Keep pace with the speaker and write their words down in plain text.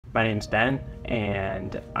My name's Ben,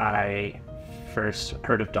 and I first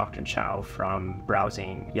heard of Dr. Chow from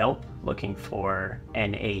browsing Yelp, looking for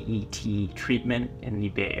NAET treatment in the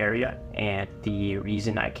Bay Area. And the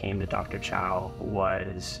reason I came to Dr. Chow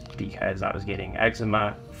was because I was getting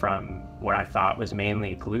eczema from what I thought was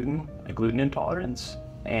mainly gluten, a gluten intolerance.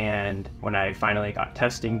 And when I finally got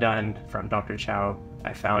testing done from Dr. Chow,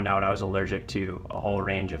 I found out I was allergic to a whole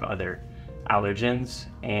range of other allergens.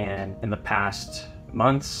 And in the past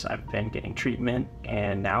months, I've been getting treatment,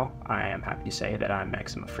 and now I am happy to say that I'm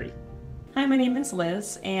eczema-free. Hi, my name is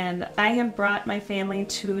Liz, and I have brought my family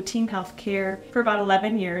to Team Healthcare for about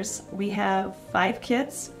 11 years. We have 5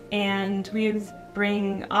 kids, and we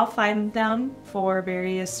bring all 5 of them for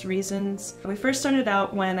various reasons. We first started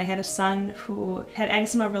out when I had a son who had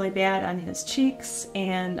eczema really bad on his cheeks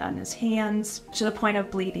and on his hands to the point of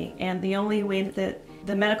bleeding, and the only way that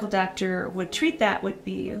the medical doctor would treat that would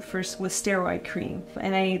be first with steroid cream,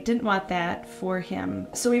 and I didn't want that for him.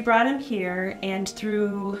 So we brought him here, and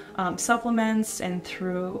through supplements and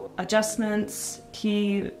through adjustments,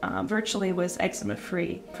 he virtually was eczema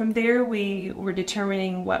free. From there, we were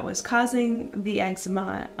determining what was causing the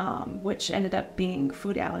eczema, which ended up being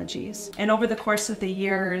food allergies. And over the course of the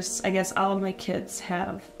years, I guess all of my kids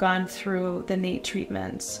have gone through the NAET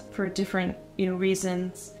treatments for different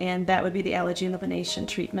reasons, and that would be the allergy elimination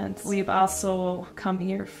treatments. We've also come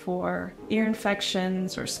here for ear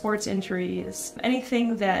infections or sports injuries,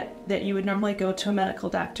 anything that you would normally go to a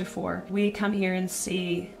medical doctor for. We come here and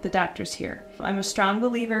see the doctors here. I'm a strong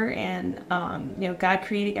believer in God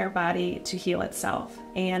creating our body to heal itself,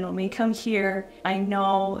 and when we come here, I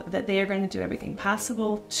know that they are going to do everything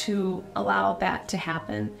possible to allow that to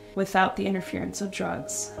happen without the interference of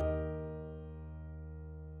drugs.